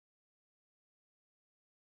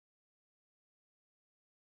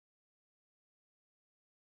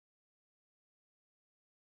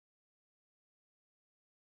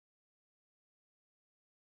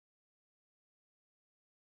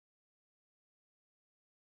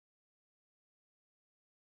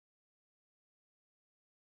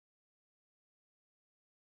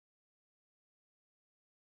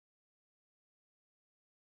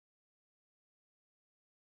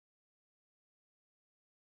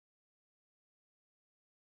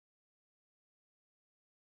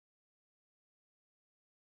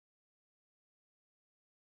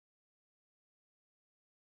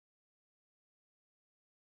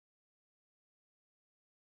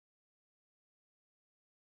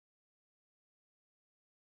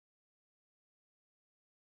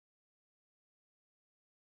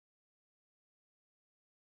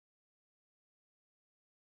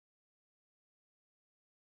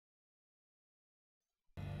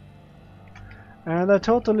And I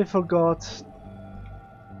totally forgot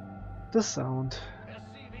the sound.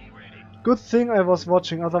 Good thing I was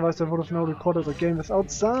watching, otherwise I would have now recorded a game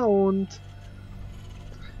without sound.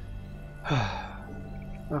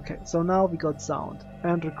 Okay, so now we got sound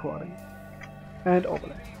and recording and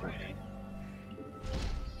overlay. Okay.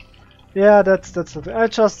 Yeah, that's the thing. I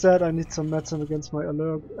just said I need some medicine against my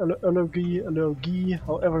allergy,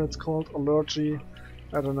 however it's called, allergy.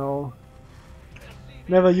 I don't know.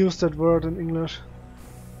 Never used that word in English.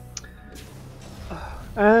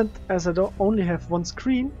 And as I don't only have one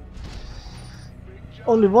screen,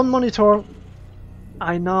 only one monitor,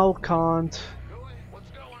 I now can't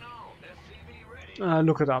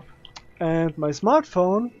look it up. And my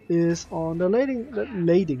smartphone is on the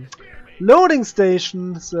loading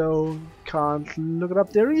station, so can't look it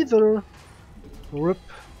up there either. RIP.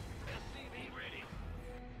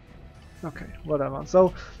 Okay, whatever.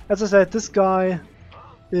 So, as I said, this guy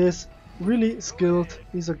is really skilled.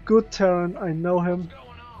 He's a good Terran. I know him.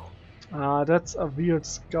 That's a weird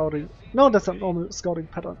scouting. No, that's a normal scouting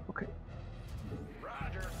pattern. Okay.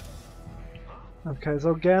 Okay,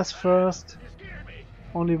 so gas first.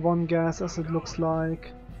 Only one gas as it looks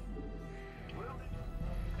like.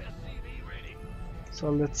 So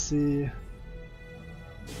let's see.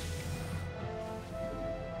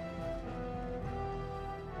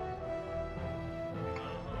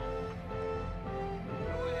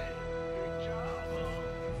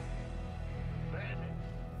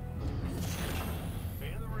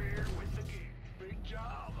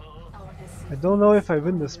 I don't know if I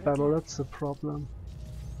win this battle, that's the problem.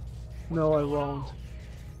 No, I won't.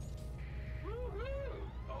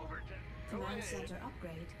 Command center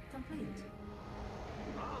upgrade complete.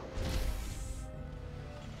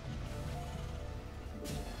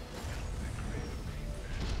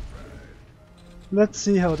 Let's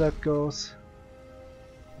see how that goes.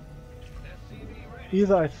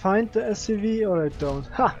 Either I find the SCV or I don't.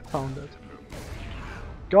 Ha! Found it.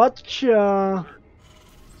 Gotcha!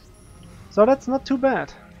 So that's not too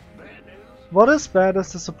bad. What is bad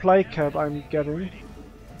is the supply cap I'm getting.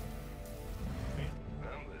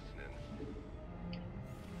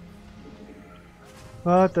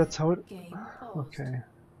 But that's how it... Okay.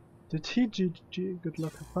 Did he GG? Good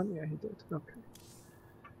luck, have fun? Yeah, he did. Okay.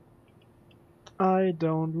 I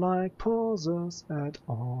don't like pauses at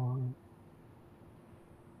all.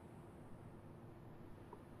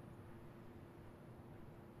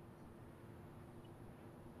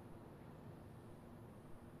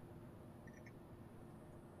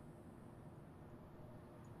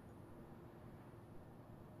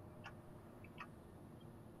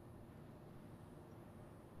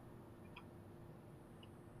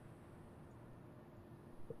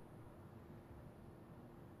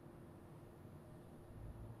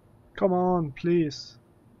 Come on, please.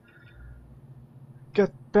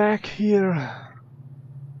 Get back here.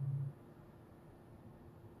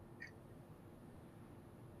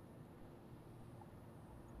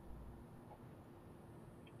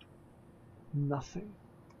 Nothing.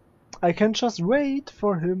 I can just wait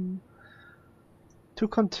for him to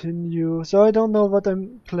continue. So I don't know what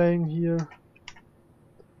I'm playing here.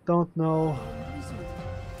 Don't know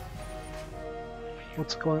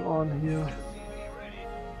what's going on here.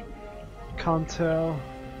 Can't tell.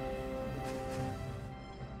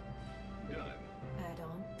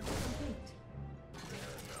 Add-on complete.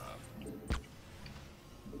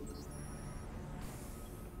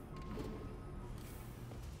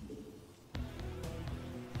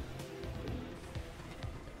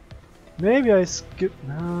 Maybe I skip.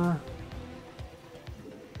 Nah,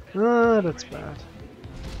 that's bad.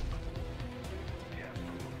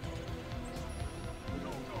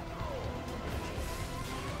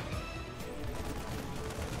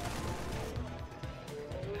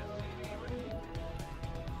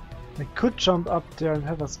 I could jump up there and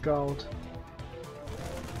have a scout.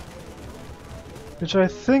 Which I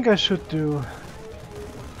think I should do.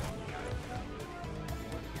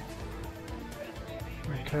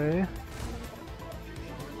 Okay.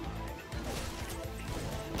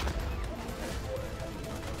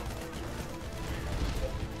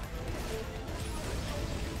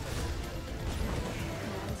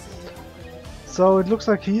 So it looks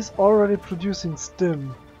like he's already producing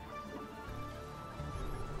stim.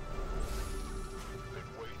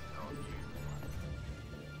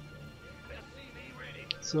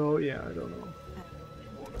 So yeah, I don't know.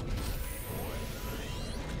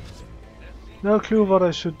 No clue what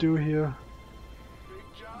I should do here.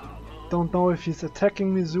 Don't know if he's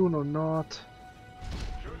attacking me soon or not.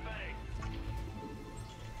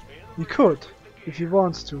 He could. If he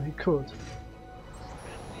wants to, he could.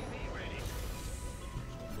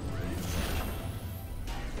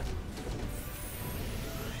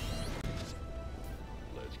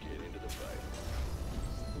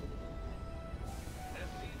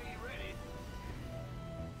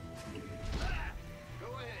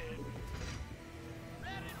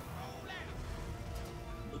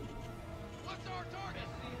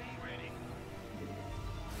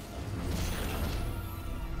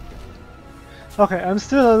 Okay, I'm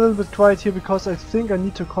still a little bit quiet here because I think I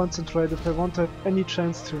need to concentrate if I want to have any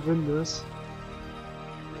chance to win this.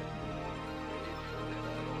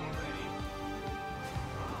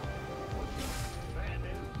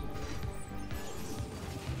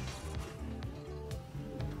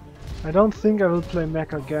 I don't think I will play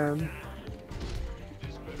mech again.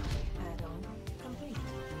 Add-on complete.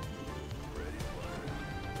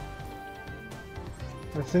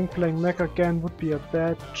 I think playing mech again would be a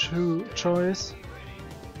bad choice.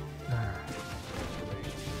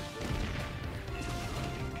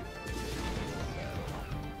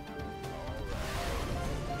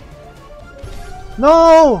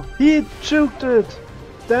 No! He juked it!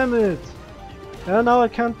 Damn it! Yeah, now I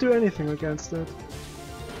can't do anything against it.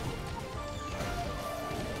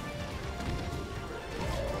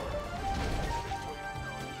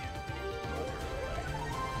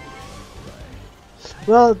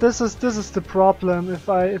 Well, this is the problem. If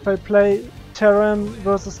I play Terran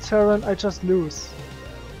versus Terran, I just lose.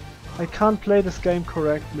 I can't play this game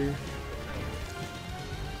correctly.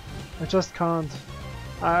 I just can't.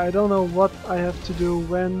 I don't know what I have to do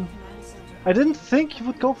when. Command center. I didn't think he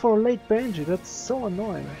would go for a late Benji. That's so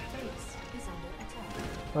annoying. Base is under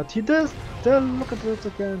attack. But he does. Then look at it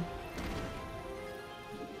again.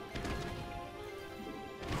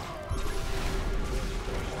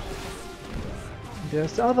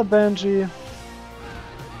 There's the other Benji.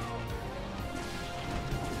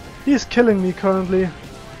 He's killing me currently.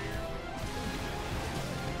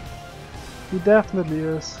 He definitely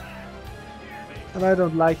is. And I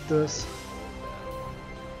don't like this.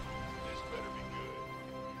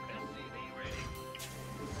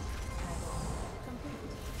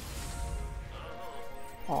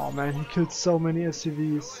 Oh man, he killed so many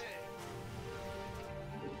SCVs.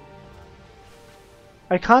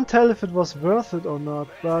 I can't tell if it was worth it or not,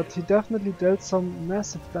 but he definitely dealt some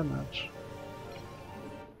massive damage.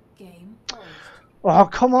 Game paused. Oh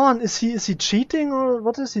come on, is he cheating or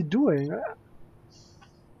what is he doing?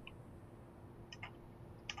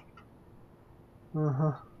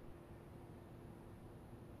 Uh-huh.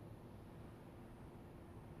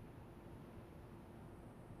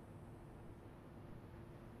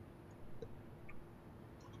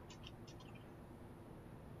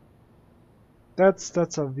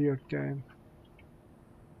 That's a weird game.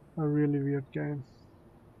 A really weird game.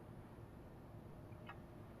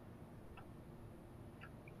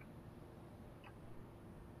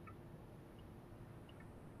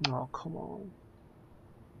 Oh, come on.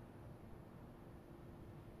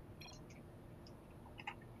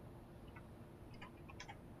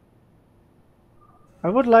 I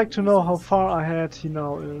would like to know how far ahead he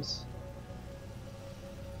now is.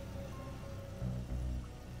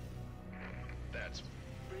 That's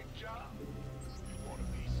big job. Want a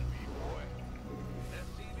piece of me, boy?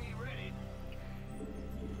 SCV ready.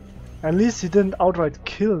 At least he didn't outright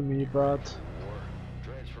kill me, but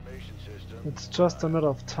Transformation system. it's just a matter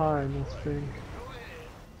of time, I think. Go ahead.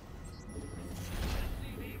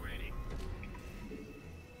 SCV ready.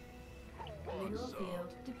 Mineral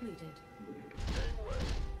field depleted. Gateway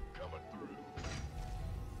coming through.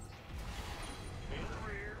 In the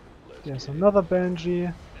rear. Let's There's get another Benji.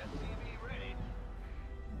 SCV ready.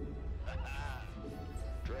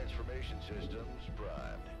 Transformation systems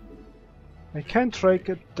primed. I can track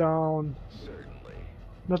it down. Certainly.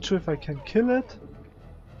 Not sure if I can kill it.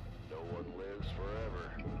 No one lives forever.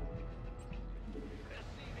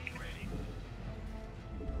 SCV ready.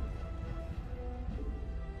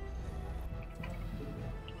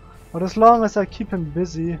 But as long as I keep him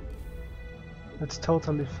busy, that's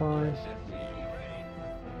totally fine. SCV ready.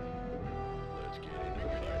 Let's get into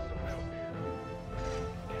it. Get some help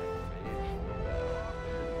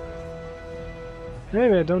here.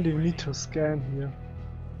 Maybe I don't even need to scan here.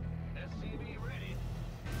 SCV ready.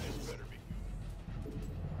 This better be good.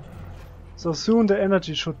 So soon the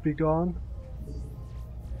energy should be gone.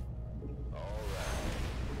 All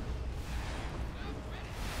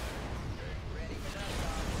right.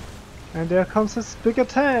 And there comes his big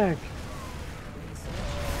attack!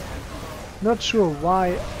 Not sure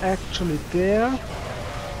why actually there.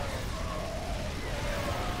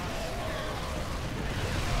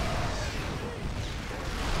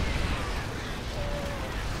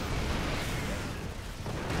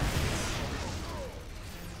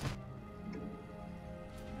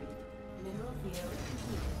 Mineral field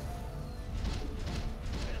depleted.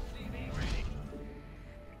 SCV ready.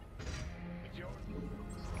 It's yours.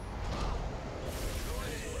 Go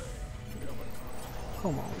ahead.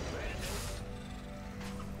 Come on.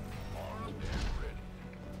 Armed and ready.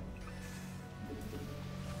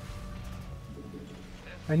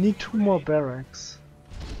 I need 2 more barracks.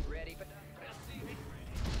 Ready for that.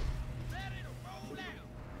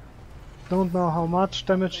 Don't know how much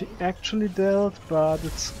damage he actually dealt, but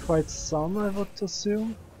it's quite some, I would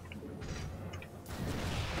assume.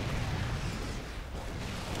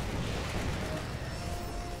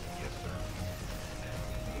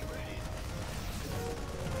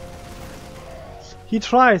 He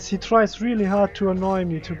tries really hard to annoy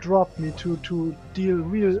me, to drop me, to deal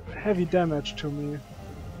real heavy damage to me.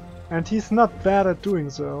 And he's not bad at doing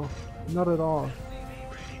so. Not at all.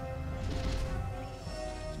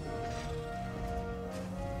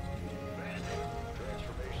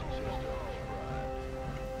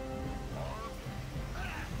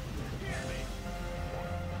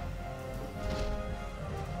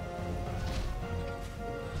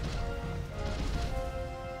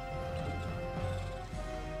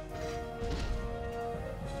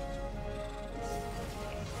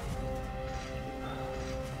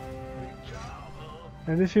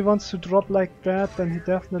 And if he wants to drop like that, then he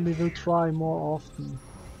definitely will try more often.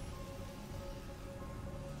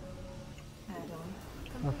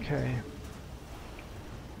 Okay.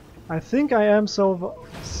 I think I am so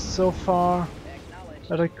far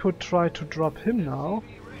that I could try to drop him now.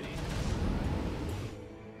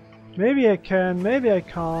 Maybe I can, maybe I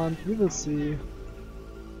can't, we will see.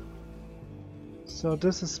 So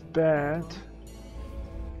this is bad.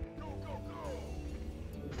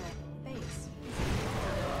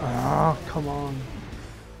 Ah, come on.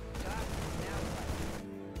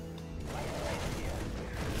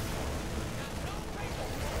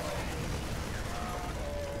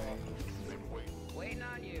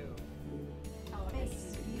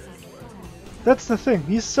 That's the thing,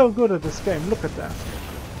 he's so good at this game, look at that.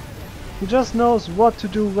 He just knows what to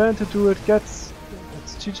do, when to do it, that's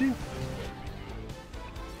GG.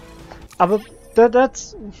 But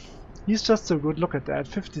that's... He's just so good, look at that,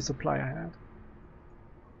 50 supply I had.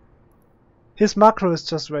 His macro is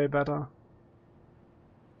just way better.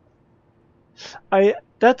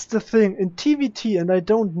 That's the thing, in TvT, and I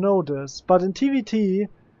don't know this, but in TvT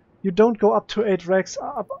you don't go up to 8 racks.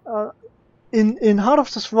 In Heart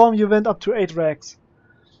of the Swarm you went up to 8 racks.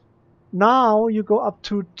 Now you go up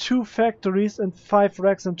to 2 factories and 5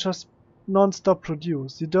 racks and just non-stop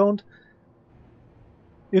produce. You don't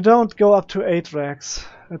go up to 8 racks.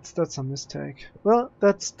 That's a mistake. Well,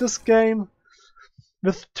 that's this game.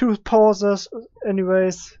 With 2 pauses,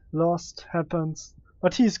 anyways, lost, happens.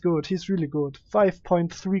 But he's good, he's really good.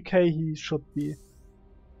 5.3k he should be.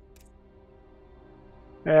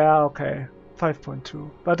 Yeah, okay, 5.2.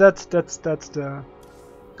 But that's the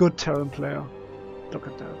good Terran player. Look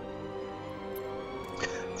at that.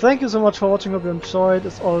 Thank you so much for watching, hope you enjoyed.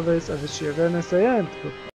 As always, I wish you a very nice day and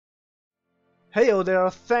goodbye. Heyo there,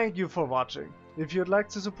 thank you for watching. If you'd like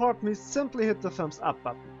to support me, simply hit the thumbs up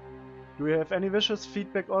button. Do you have any wishes,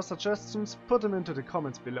 feedback or suggestions? Put them into the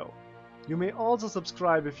comments below. You may also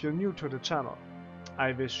subscribe if you're new to the channel.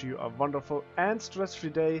 I wish you a wonderful and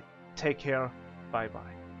stress-free day. Take care. Bye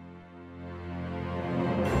bye.